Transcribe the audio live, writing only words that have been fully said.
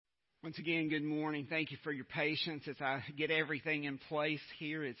Once again, good morning. Thank you for your patience as I get everything in place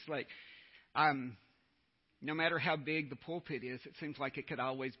here. It's like, no matter how big the pulpit is, it seems like it could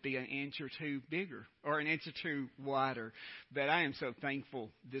always be an inch or two bigger or an inch or two wider. But I am so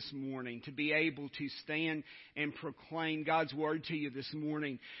thankful this morning to be able to stand and proclaim God's Word to you this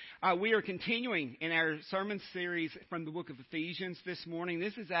morning. We are continuing in our sermon series from the book of Ephesians this morning.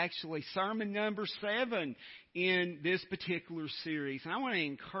 This is actually sermon number 7 in this particular series. And I want to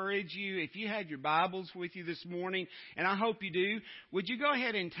encourage you, if you had your Bibles with you this morning, and I hope you do, would you go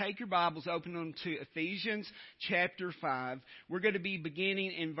ahead and take your Bibles, open them to Ephesians chapter 5. We're going to be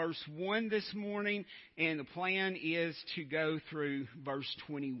beginning in verse 1 this morning, and the plan is to go through verse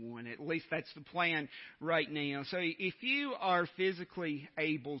 21. At least that's the plan right now. So if you are physically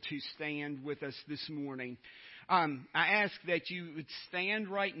able to stand with us this morning, I ask that you would stand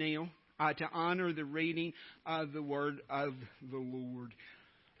right now to honor the reading of the Word of the Lord.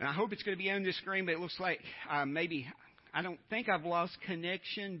 And I hope it's going to be on the screen, but it looks like maybe, I don't think I've lost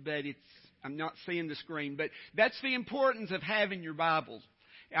connection, but I'm not seeing the screen. But that's the importance of having your Bibles.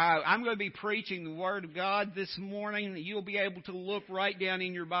 I'm going to be preaching the Word of God this morning. You'll be able to look right down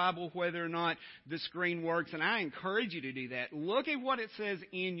in your Bible whether or not the screen works. And I encourage you to do that. Look at what it says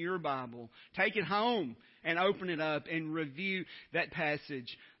in your Bible. Take it home and open it up and review that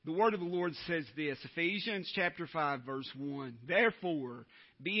passage. The Word of the Lord says this, Ephesians chapter 5, verse 1. Therefore,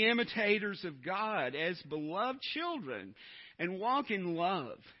 be imitators of God as beloved children, and walk in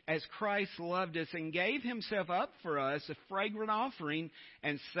love, as Christ loved us and gave Himself up for us, a fragrant offering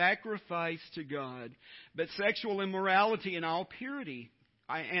and sacrifice to God. But sexual immorality and all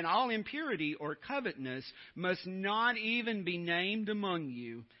impurity or covetousness must not even be named among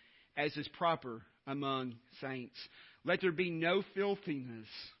you, as is proper among saints. Let there be no filthiness,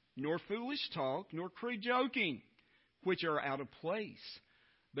 nor foolish talk, nor crude joking, which are out of place.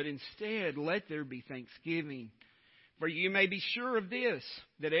 But instead, let there be thanksgiving. For you may be sure of this,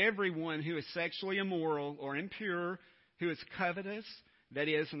 that everyone who is sexually immoral or impure, who is covetous, that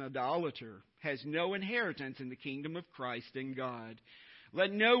is, an idolater, has no inheritance in the kingdom of Christ and God.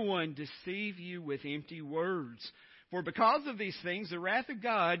 Let no one deceive you with empty words. For because of these things, the wrath of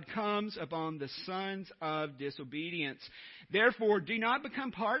God comes upon the sons of disobedience. Therefore, do not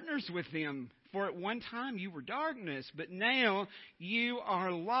become partners with them. For at one time you were darkness, but now you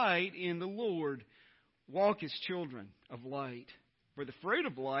are light in the Lord. Walk as children of light. For the fruit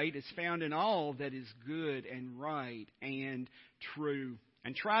of light is found in all that is good and right and true.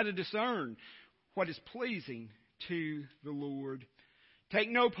 And try to discern what is pleasing to the Lord. Take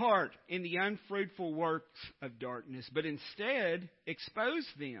no part in the unfruitful works of darkness, but instead expose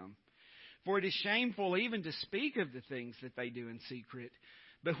them. For it is shameful even to speak of the things that they do in secret.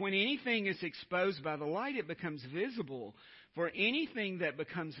 But when anything is exposed by the light, it becomes visible. For anything that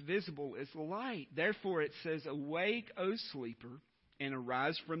becomes visible is light. Therefore it says, awake, O sleeper, and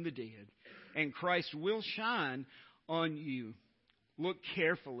arise from the dead, and Christ will shine on you. Look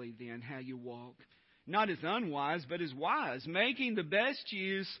carefully then how you walk, not as unwise, but as wise, making the best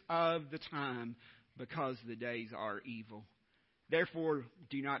use of the time, because the days are evil. Therefore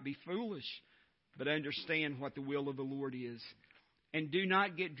do not be foolish, but understand what the will of the Lord is. And do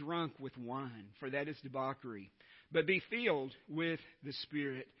not get drunk with wine, for that is debauchery, but be filled with the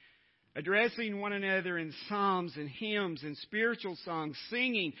Spirit, addressing one another in psalms and hymns and spiritual songs,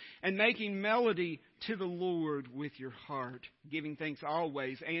 singing and making melody to the Lord with your heart, giving thanks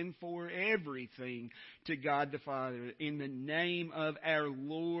always and for everything to God the Father, in the name of our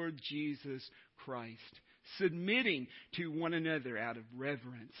Lord Jesus Christ, submitting to one another out of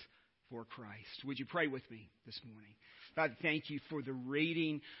reverence for Christ. Would you pray with me this morning? Father, thank you for the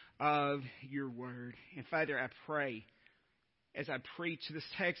reading of your word. And Father, I pray, as I preach this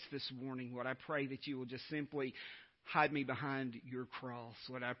text this morning, Lord, I pray that you will just simply hide me behind your cross.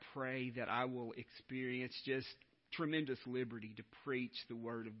 Lord, I pray that I will experience just tremendous liberty to preach the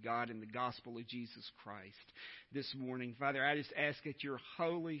word of God and the gospel of Jesus Christ this morning. Father, I just ask that your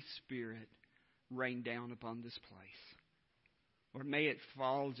Holy Spirit rain down upon this place. Or may it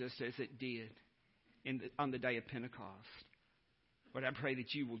fall just as it did on the day of Pentecost. Lord, I pray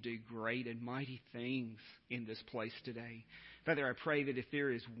that you will do great and mighty things in this place today. Father, I pray that if there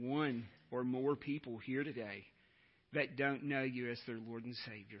is one or more people here today that don't know you as their Lord and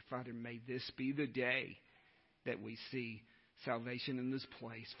Savior, Father, may this be the day that we see salvation in this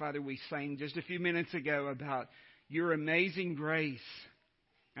place. Father, we sang just a few minutes ago about your amazing grace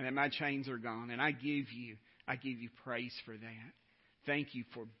and that my chains are gone. And I give you praise for that. Thank you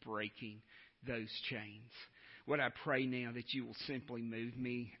for breaking those chains. Lord, I pray now that you will simply move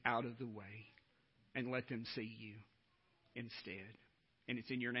me out of the way and let them see you instead. And it's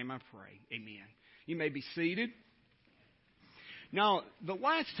in your name I pray. Amen. You may be seated. Now, the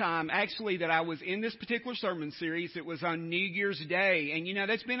last time, actually, that I was in this particular sermon series, it was on New Year's Day. And,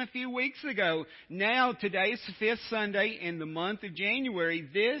 that's been a few weeks ago. Now, today is the fifth Sunday in the month of January.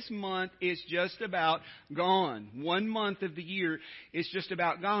 This month is just about gone. 1 month of the year is just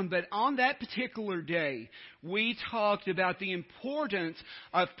about gone. But on that particular day, we talked about the importance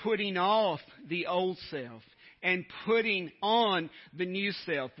of putting off the old self and putting on the new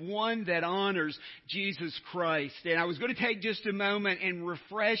self, one that honors Jesus Christ. And I was going to take just a moment and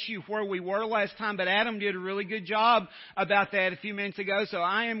refresh you where we were last time, but Adam did a really good job about that a few minutes ago, so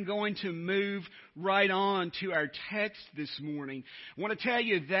I am going to move right on to our text this morning. I want to tell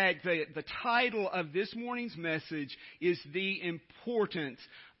you that the title of this morning's message is The Importance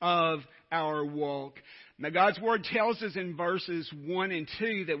of Our Walk. Now, God's Word tells us in verses 1 and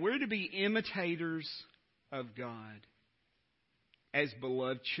 2 that we're to be imitators of God as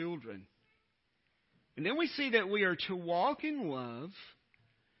beloved children. And then we see that we are to walk in love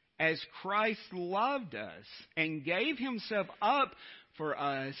as Christ loved us and gave Himself up for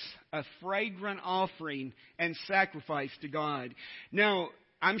us, a fragrant offering and sacrifice to God. Now,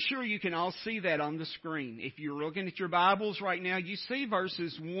 I'm sure you can all see that on the screen. If you're looking at your Bibles right now, you see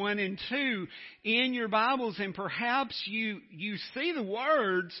verses 1 and 2 in your Bibles, and perhaps you see the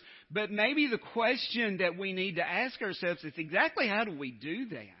words, but maybe the question that we need to ask ourselves is exactly how do we do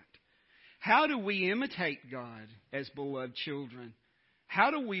that? How do we imitate God as beloved children?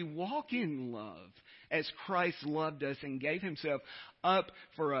 How do we walk in love as Christ loved us and gave Himself up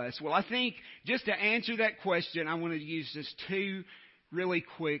for us? Well, I think just to answer that question, I want to use just two really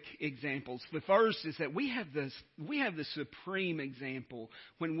quick examples. The first is that we have the supreme example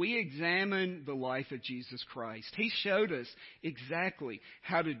when we examine the life of Jesus Christ. He showed us exactly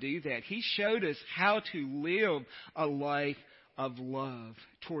how to do that. He showed us how to live a life of love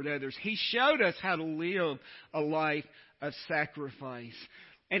toward others. He showed us how to live a life of sacrifice.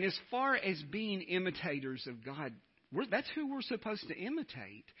 And as far as being imitators of God, that's who we're supposed to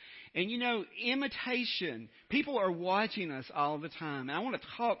imitate. And imitation, people are watching us all the time. And I want to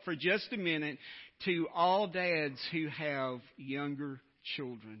talk for just a minute to all dads who have younger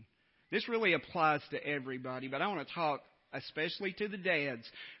children. This really applies to everybody, but I want to talk especially to the dads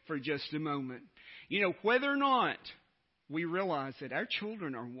for just a moment. Whether or not we realize that our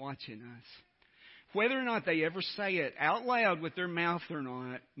children are watching us, whether or not they ever say it out loud with their mouth or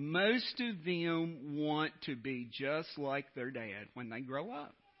not, most of them want to be just like their dad when they grow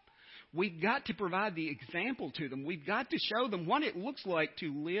up. We've got to provide the example to them. We've got to show them what it looks like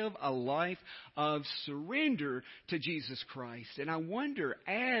to live a life of surrender to Jesus Christ. And I wonder,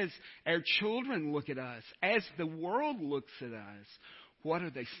 as our children look at us, as the world looks at us, what are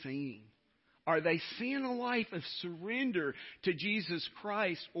they seeing? Are they seeing a life of surrender to Jesus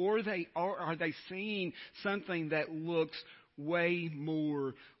Christ, or are they seeing something that looks way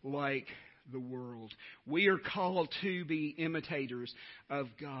more like the world? We are called to be imitators of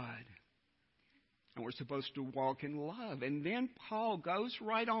God. And we're supposed to walk in love. And then Paul goes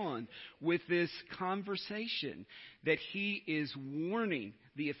right on with this conversation that he is warning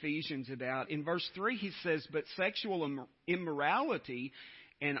the Ephesians about. In verse 3 he says, "But sexual immorality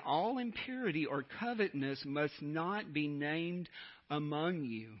and all impurity or covetousness must not be named among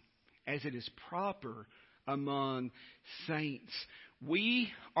you, as it is proper among saints."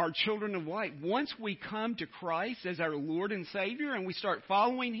 We are children of light. Once we come to Christ as our Lord and Savior and we start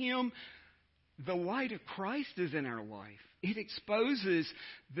following Him, the light of Christ is in our life. It exposes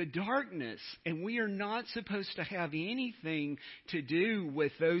the darkness, and we are not supposed to have anything to do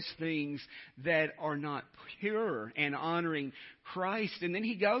with those things that are not pure and honoring Christ. And then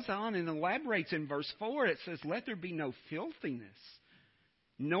he goes on and elaborates in verse 4. It says, "Let there be no filthiness,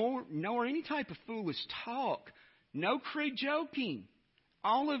 nor any type of foolish talk, no crude joking.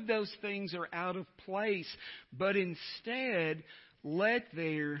 All of those things are out of place, but instead let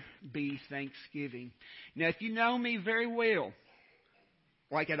there be thanksgiving." Now, if you know me very well,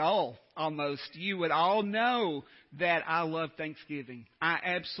 like at all almost, you would all know that I love Thanksgiving. I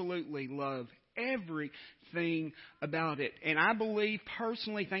absolutely love everything about it. And I believe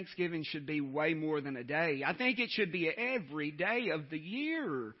personally Thanksgiving should be way more than a day. I think it should be every day of the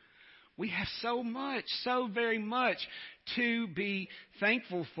year. We have so very much to be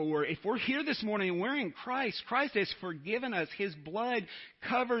thankful for. If we're here this morning and we're in Christ, Christ has forgiven us. His blood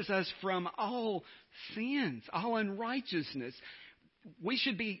covers us from all sins, all unrighteousness. We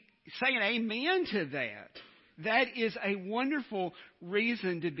should be saying amen to that. That is a wonderful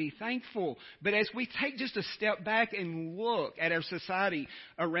reason to be thankful. But as we take just a step back and look at our society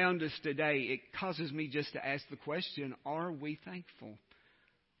around us today, it causes me just to ask the question, are we thankful?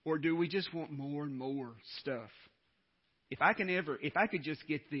 Or do we just want more and more stuff? If I could just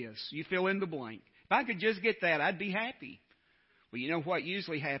get this, you fill in the blank. If I could just get that, I'd be happy. Well, you know what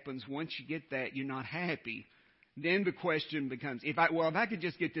usually happens once you get that, you're not happy. Then the question becomes, if I could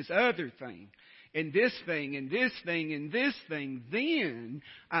just get this other thing, and this thing, and this thing, and this thing, then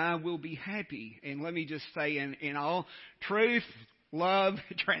I will be happy. And let me just say, in all truth, love,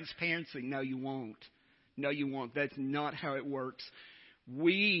 transparency, no, you won't. No, you won't. That's not how it works.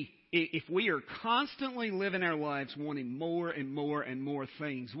 If we are constantly living our lives wanting more and more and more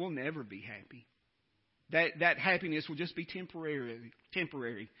things, we'll never be happy. That happiness will just be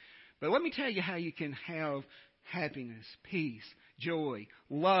temporary. But let me tell you how you can have happiness, peace, joy,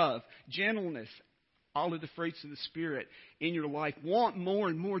 love, gentleness, all of the fruits of the Spirit in your life. Want more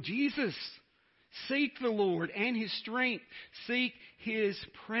and more Jesus. Seek the Lord and His strength. Seek His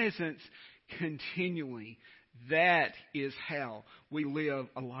presence continually. That is how we live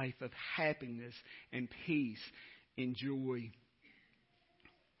a life of happiness and peace and joy.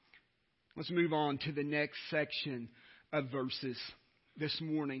 Let's move on to the next section of verses this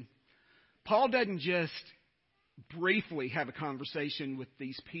morning. Paul doesn't just briefly have a conversation with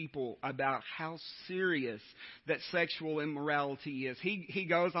these people about how serious that sexual immorality is. He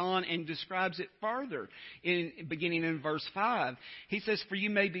goes on and describes it further, beginning in verse 5. He says, "For you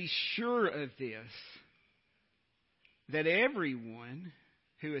may be sure of this, that everyone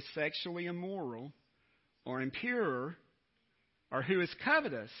who is sexually immoral or impure or who is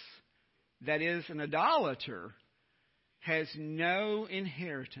covetous, that is, an idolater, has no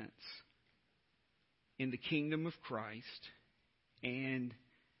inheritance in the kingdom of Christ and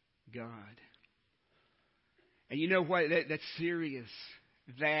God." And you know what? That's serious.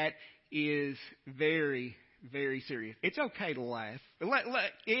 That is very, very serious. It's okay to laugh.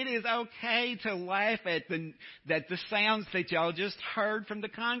 It is okay to laugh at the sounds that y'all just heard from the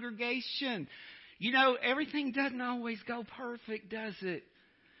congregation. You know, everything doesn't always go perfect, does it?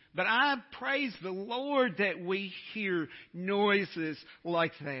 But I praise the Lord that we hear noises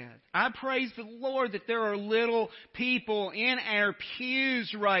like that. I praise the Lord that there are little people in our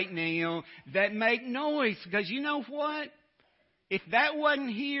pews right now that make noise. Because you know what? If that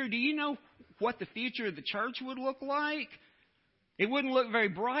wasn't here, do you know what the future of the church would look like? It wouldn't look very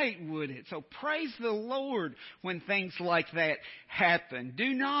bright, would it? So praise the Lord when things like that happen.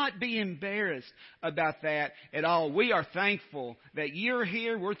 Do not be embarrassed about that at all. We are thankful that you're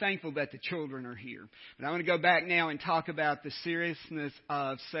here. We're thankful that the children are here. But I want to go back now and talk about the seriousness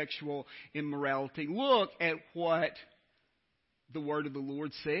of sexual immorality. Look at what the word of the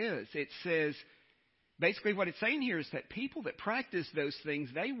Lord says. It says, basically what it's saying here is that people that practice those things,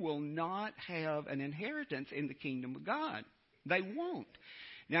 they will not have an inheritance in the kingdom of God. They won't.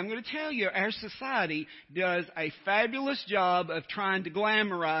 Now, I'm going to tell you, our society does a fabulous job of trying to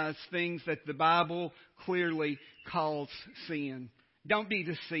glamorize things that the Bible clearly calls sin. Don't be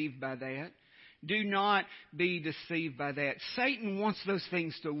deceived by that. Do not be deceived by that. Satan wants those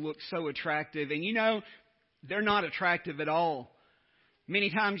things to look so attractive. And you know, they're not attractive at all.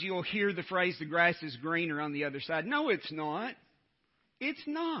 Many times you'll hear the phrase, the grass is greener on the other side. No, it's not. It's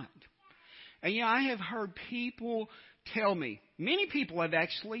not. And you know, I have heard people tell me, many people have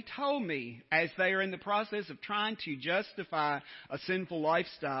actually told me, as they are in the process of trying to justify a sinful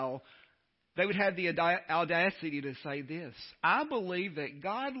lifestyle, they would have the audacity to say this: I believe that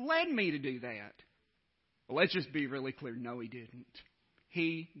God led me to do that. Well, let's just be really clear. No, He didn't.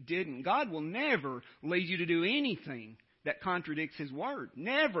 He didn't. God will never lead you to do anything that contradicts His Word.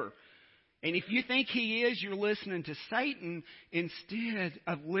 Never. And if you think He is, you're listening to Satan instead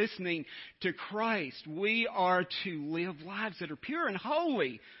of listening to Christ. We are to live lives that are pure and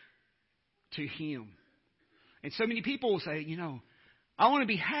holy to Him. And so many people will say, you know, I want to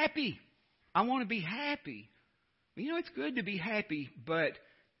be happy. I want to be happy. Well, you know, it's good to be happy, but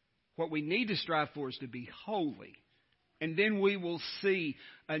what we need to strive for is to be holy. And then we will see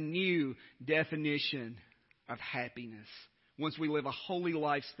a new definition of happiness once we live a holy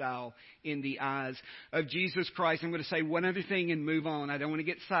lifestyle in the eyes of Jesus Christ. I'm going to say one other thing and move on. I don't want to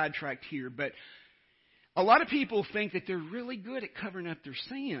get sidetracked here, but a lot of people think that they're really good at covering up their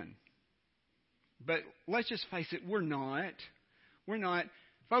sin. But let's just face it, we're not. We're not.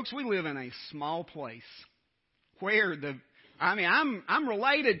 Folks, we live in a small place where I'm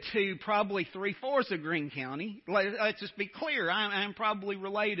related to probably 3/4 of Greene County. Let's just be clear. I'm probably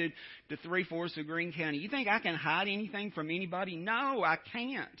related to 3/4 of Greene County. You think I can hide anything from anybody? No, I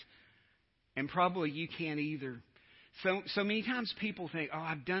can't. And probably you can't either. So many times people think, oh,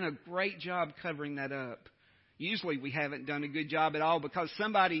 I've done a great job covering that up. Usually we haven't done a good job at all because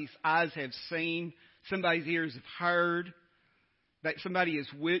somebody's eyes have seen, somebody's ears have heard. that somebody has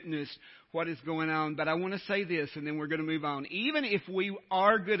witnessed what is going on. But I want to say this, and then we're going to move on. Even if we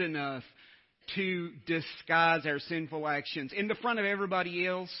are good enough to disguise our sinful actions in the front of everybody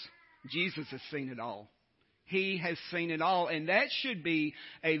else, Jesus has seen it all. He has seen it all. And that should be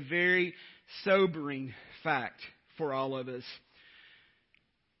a very sobering fact for all of us.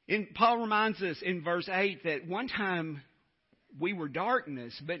 Paul reminds us in verse 8 that one time we were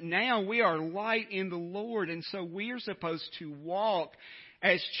darkness, but now we are light in the Lord. And so we are supposed to walk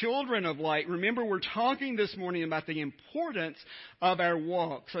as children of light. Remember, we're talking this morning about the importance of our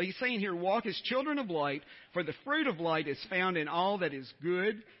walk. So he's saying here, walk as children of light, for the fruit of light is found in all that is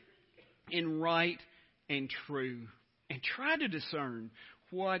good and right and true. And try to discern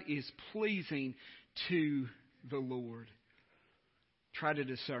what is pleasing to the Lord. Try to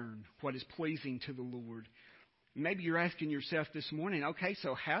discern what is pleasing to the Lord. Maybe you're asking yourself this morning, okay,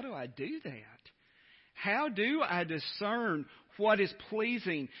 so how do I do that? How do I discern what is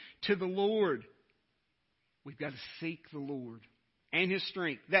pleasing to the Lord? We've got to seek the Lord and His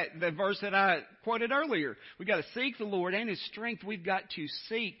strength. The verse that I quoted earlier, we've got to seek the Lord and His strength. We've got to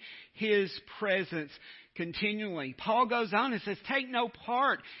seek His presence continually. Paul goes on and says, take no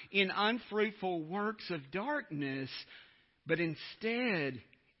part in unfruitful works of darkness, but instead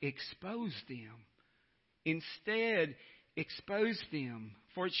expose them. Instead, expose them.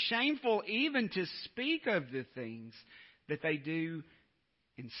 For it's shameful even to speak of the things that they do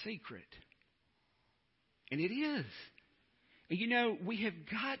in secret. And it is. And you know, we have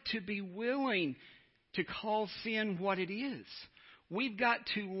got to be willing to call sin what it is. We've got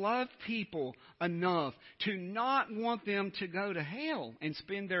to love people enough to not want them to go to hell and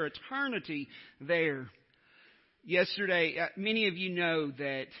spend their eternity there. Yesterday, many of you know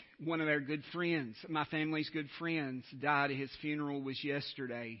that one of our good friends, my family's good friends, died. His funeral was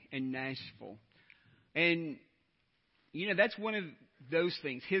yesterday in Nashville. And, you know, that's one of those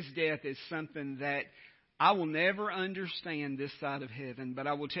things. His death is something that I will never understand this side of heaven. But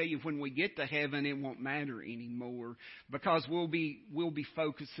I will tell you, when we get to heaven, it won't matter anymore because we'll be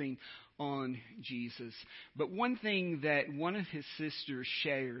focusing on Jesus. But one thing that one of his sisters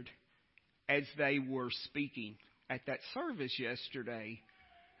shared as they were speaking at that service yesterday.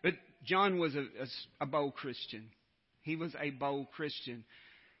 But John was a bold Christian. He was a bold Christian.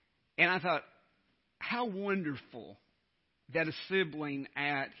 And I thought, how wonderful that a sibling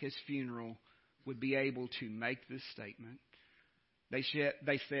at his funeral would be able to make this statement. They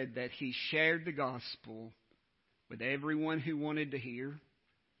said that he shared the gospel with everyone who wanted to hear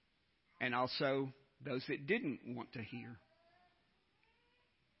and also those that didn't want to hear.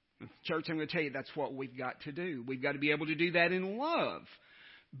 Church, I'm going to tell you that's what we've got to do. We've got to be able to do that in love.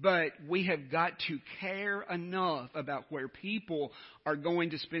 But we have got to care enough about where people are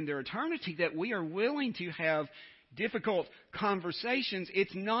going to spend their eternity that we are willing to have difficult conversations.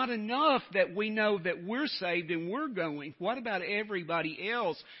 It's not enough that we know that we're saved and we're going. What about everybody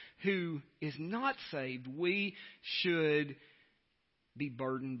else who is not saved? We should be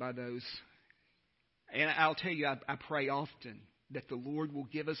burdened by those. And I'll tell you, I pray often that the Lord will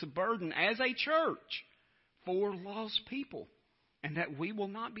give us a burden as a church for lost people. And that we will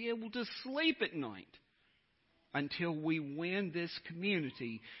not be able to sleep at night until we win this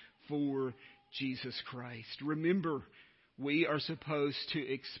community for Jesus Christ. Remember, we are supposed to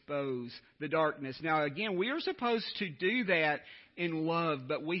expose the darkness. Now, again, we are supposed to do that in love,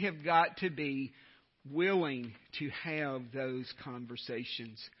 but we have got to be willing to have those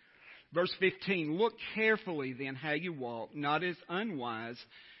conversations. Verse 15, look carefully then how you walk, not as unwise,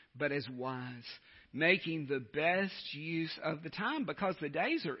 but as wise, making the best use of the time because the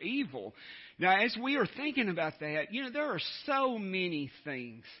days are evil. Now, as we are thinking about that, there are so many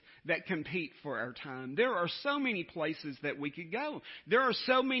things that compete for our time. There are so many places that we could go. There are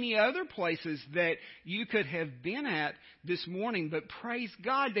so many other places that you could have been at this morning, but praise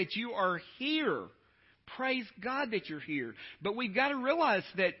God that you are here. Praise God that you're here. But we've got to realize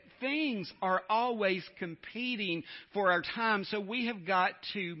that things are always competing for our time. So we have got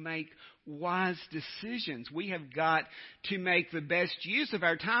to make wise decisions. We have got to make the best use of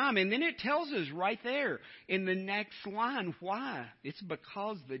our time. And then it tells us right there in the next line why. It's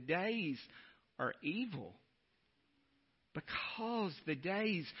because the days are evil. Because the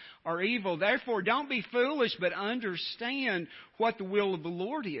days are evil. Therefore, don't be foolish, but understand what the will of the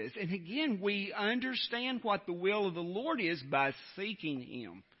Lord is. And again, we understand what the will of the Lord is by seeking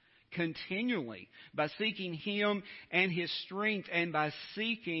Him continually. By seeking Him and His strength and by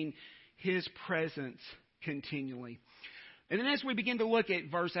seeking His presence continually. And then as we begin to look at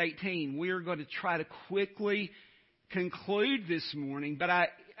verse 18, we are going to try to quickly conclude this morning. But I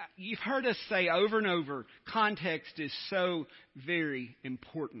you've heard us say over and over, context is so very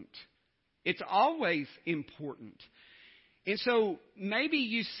important. It's always important. And so maybe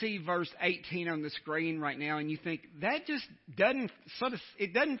you see verse 18 on the screen right now and you think, that just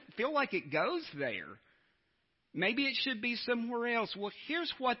it doesn't feel like it goes there. Maybe it should be somewhere else. Well,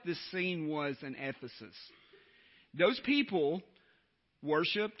 here's what the scene was in Ephesus. Those people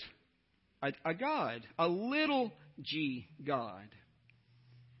worshipped a god, a little g god.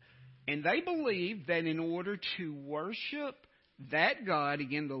 And they believed that in order to worship that god,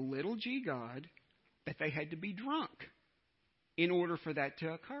 again, the little g god, that they had to be drunk in order for that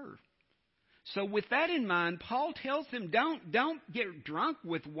to occur. So with that in mind, Paul tells them, don't get drunk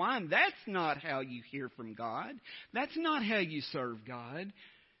with wine. That's not how you hear from God. That's not how you serve God.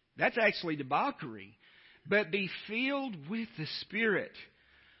 That's actually debauchery. But be filled with the Spirit,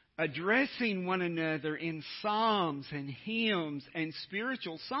 addressing one another in psalms and hymns and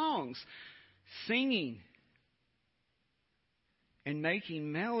spiritual songs, singing and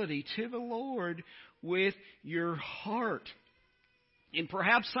making melody to the Lord with your heart. And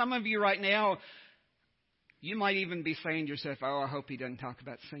perhaps some of you right now, you might even be saying to yourself, oh, I hope he doesn't talk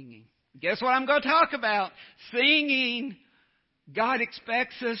about singing. Guess what I'm going to talk about? Singing. God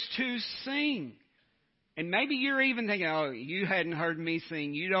expects us to sing. And maybe you're even thinking, oh, you hadn't heard me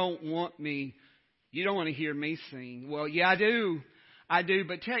sing. You don't want to hear me sing. Well, yeah, I do.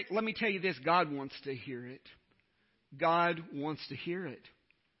 But let me tell you this. God wants to hear it. God wants to hear it.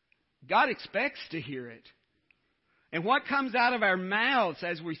 God expects to hear it. And what comes out of our mouths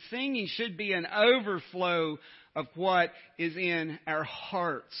as we're singing should be an overflow of what is in our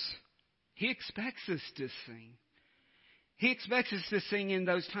hearts. He expects us to sing. He expects us to sing in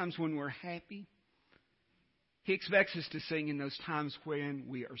those times when we're happy. He expects us to sing in those times when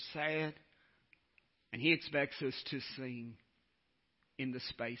we are sad. And He expects us to sing in the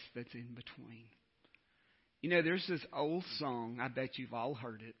space that's in between. You know, there's this old song, I bet you've all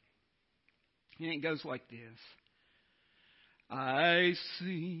heard it. And it goes like this. I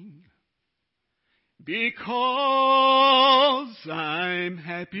sing because I'm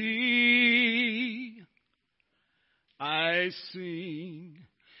happy. I sing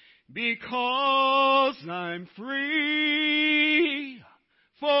because I'm free.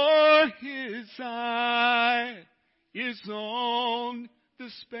 For His eye is on the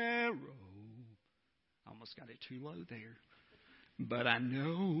sparrow. Almost got it too low there. But I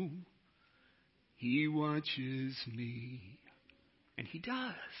know He watches me. And He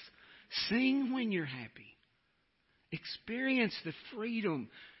does. Sing when you're happy. Experience the freedom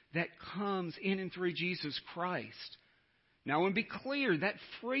that comes in and through Jesus Christ. Now, I want to be clear, that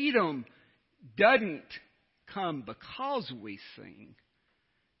freedom doesn't come because we sing.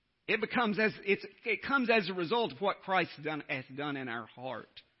 It comes as a result of what Christ has done in our heart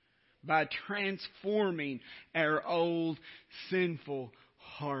by transforming our old sinful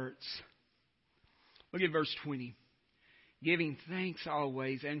hearts. Look at verse 20. Giving thanks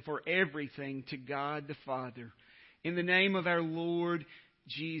always and for everything to God the Father in the name of our Lord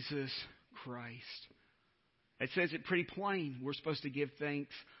Jesus Christ. It says it pretty plain. We're supposed to give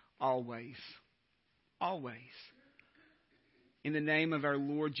thanks always. Always. In the name of our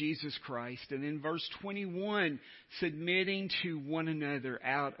Lord Jesus Christ. And in verse 21, submitting to one another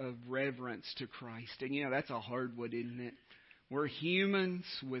out of reverence to Christ. And you know, that's a hard one, isn't it? We're humans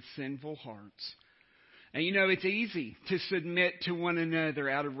with sinful hearts. And you know, it's easy to submit to one another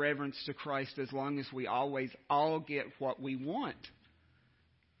out of reverence to Christ as long as we always all get what we want.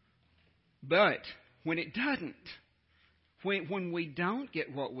 But when it doesn't, when we don't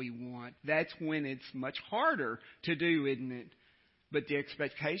get what we want, that's when it's much harder to do, isn't it? But the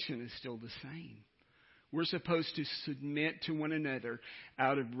expectation is still the same. We're supposed to submit to one another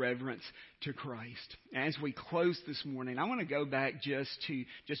out of reverence to Christ. As we close this morning, I want to go back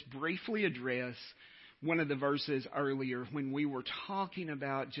just briefly address one of the verses earlier when we were talking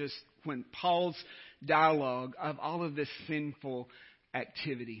about when Paul's dialogue of all of this sinful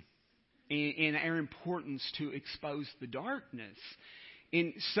activity and our importance to expose the darkness.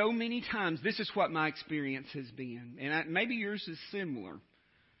 And so many times, this is what my experience has been, and maybe yours is similar.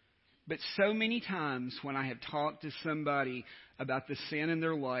 But so many times when I have talked to somebody about the sin in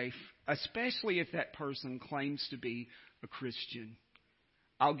their life, especially if that person claims to be a Christian,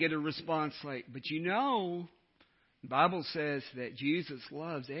 I'll get a response like, but you know, the Bible says that Jesus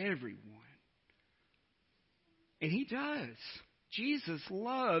loves everyone. And He does. Jesus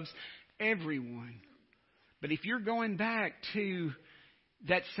loves everyone. But if you're going back to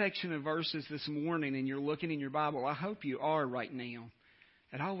that section of verses this morning and you're looking in your Bible, I hope you are right now.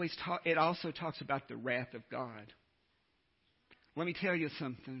 It also talks about the wrath of God. Let me tell you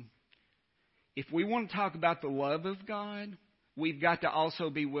something. If we want to talk about the love of God, we've got to also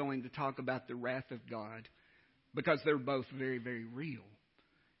be willing to talk about the wrath of God, because they're both very, very real.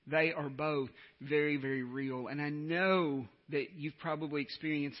 They are both very, very real. And I know that you've probably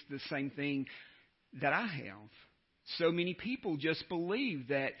experienced the same thing that I have. So many people just believe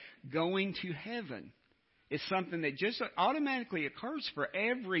that going to heaven is something that just automatically occurs for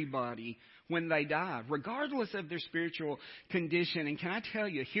everybody when they die, regardless of their spiritual condition. And can I tell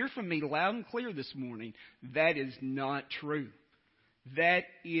you, hear from me loud and clear this morning, that is not true. That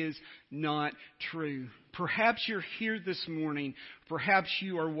is not true. Perhaps you're here this morning, perhaps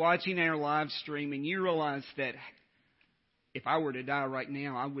you are watching our live stream and you realize that if I were to die right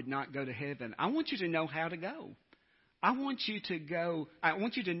now, I would not go to heaven. I want you to know how to go. I want you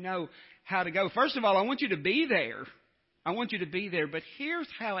to know how to go. First of all, I want you to be there. I want you to be there. But here's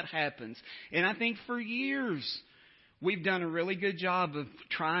how it happens. And I think for years, we've done a really good job of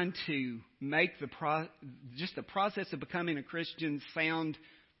trying to make the process of becoming a Christian sound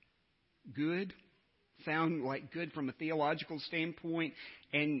good. Sound like good from a theological standpoint.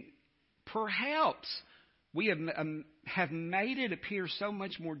 And perhaps we have made it appear so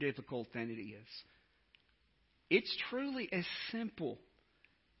much more difficult than it is. It's truly as simple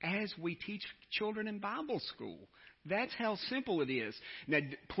as we teach children in Bible school. That's how simple it is. Now,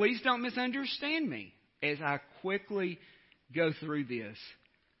 please don't misunderstand me as I quickly go through this.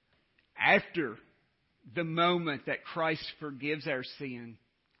 After the moment that Christ forgives our sin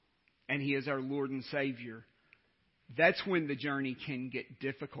and He is our Lord and Savior, that's when the journey can get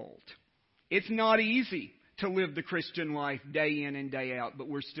difficult. It's not easy to live the Christian life day in and day out, but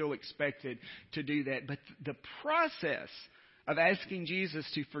we're still expected to do that. But the process of asking Jesus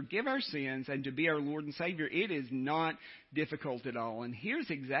to forgive our sins and to be our Lord and Savior, it is not difficult at all. And here's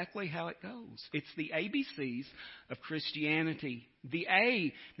exactly how it goes. It's the ABCs of Christianity. The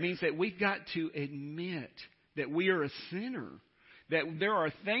A means that we've got to admit that we are a sinner, that there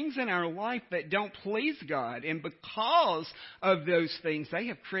are things in our life that don't please God. And because of those things, they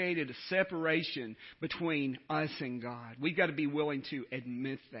have created a separation between us and God. We've got to be willing to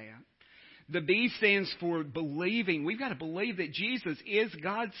admit that. The B stands for believing. We've got to believe that Jesus is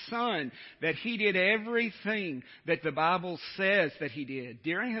God's Son, that He did everything that the Bible says that He did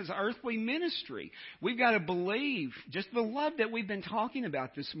during His earthly ministry. We've got to believe just the love that we've been talking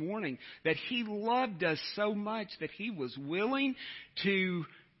about this morning, that He loved us so much that He was willing to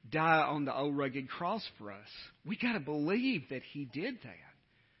die on the old rugged cross for us. We've got to believe that He did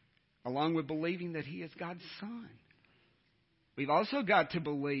that, along with believing that He is God's Son. We've also got to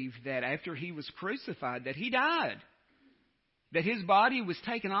believe that after He was crucified, that He died. That His body was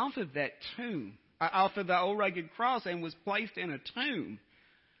taken off of that tomb, off of the old rugged cross, and was placed in a tomb.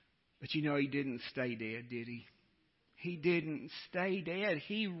 But you know, He didn't stay dead, did He? He didn't stay dead.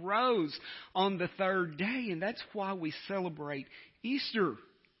 He rose on the third day, and that's why we celebrate Easter.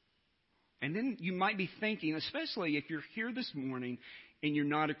 And then you might be thinking, especially if you're here this morning and you're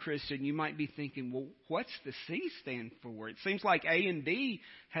not a Christian, you might be thinking, well, what's the C stand for? It seems like A and B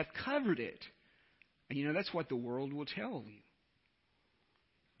have covered it. And you know, that's what the world will tell you.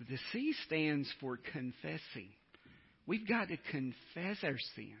 But the C stands for confessing. We've got to confess our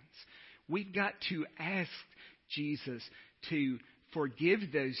sins. We've got to ask Jesus to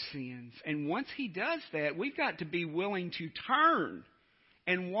forgive those sins. And once He does that, we've got to be willing to turn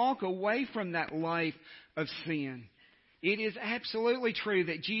and walk away from that life of sin. It is absolutely true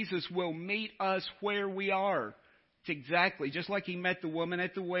that Jesus will meet us where we are. It's exactly just like He met the woman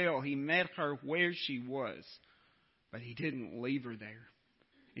at the well. He met her where she was. But He didn't leave her there.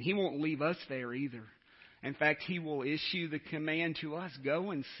 And He won't leave us there either. In fact, He will issue the command to us, go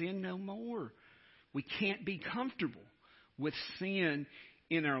and sin no more. We can't be comfortable with sin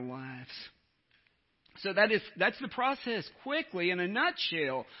in our lives. So that's the process quickly in a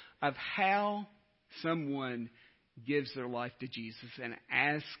nutshell of how someone gives their life to Jesus and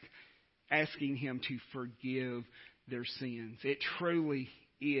asking Him to forgive their sins. It truly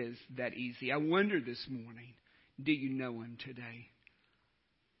is that easy. I wonder this morning, do you know Him today?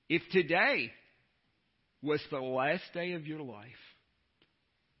 If today was the last day of your life,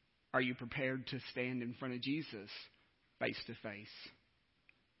 are you prepared to stand in front of Jesus face to face?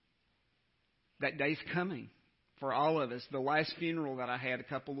 That day's coming for all of us. The last funeral that I had a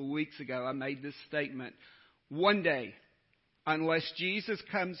couple of weeks ago, I made this statement. One day, unless Jesus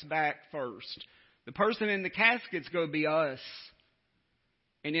comes back first, the person in the casket's going to be us.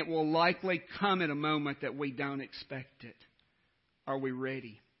 And it will likely come at a moment that we don't expect it. Are we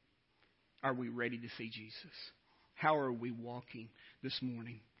ready? Are we ready to see Jesus? How are we walking this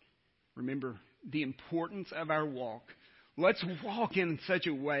morning? Remember, the importance of our walk Let's walk in such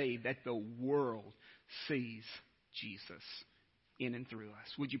a way that the world sees Jesus in and through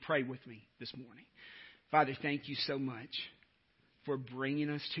us. Would you pray with me this morning? Father, thank you so much for bringing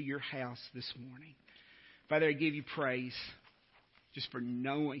us to your house this morning. Father, I give you praise just for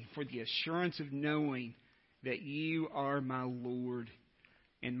knowing, for the assurance of knowing that you are my Lord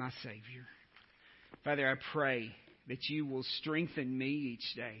and my Savior. Father, I pray that you will strengthen me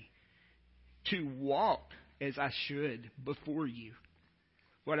each day to walk as I should before you.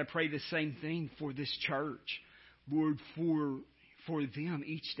 Lord, I pray the same thing for this church. Lord, for them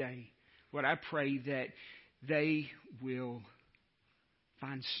each day. Lord, I pray that they will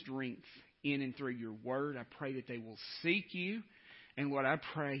find strength in and through your word. I pray that they will seek you. And Lord, I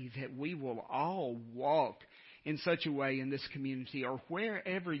pray that we will all walk in such a way in this community or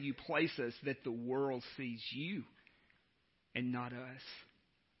wherever you place us that the world sees you and not us.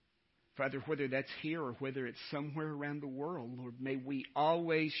 Father, whether that's here or whether it's somewhere around the world, Lord, may we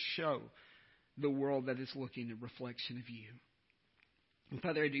always show the world that is looking a reflection of you. And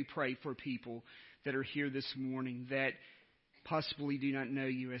Father, I do pray for people that are here this morning that possibly do not know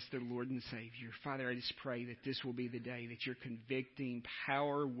you as their Lord and Savior. Father, I just pray that this will be the day that your convicting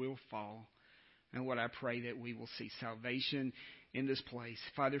power will fall. And Lord, I pray that we will see salvation in this place.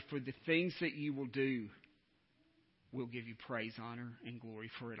 Father, for the things that you will do, we'll give you praise, honor, and glory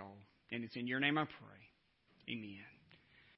for it all. And it's in your name I pray. Amen.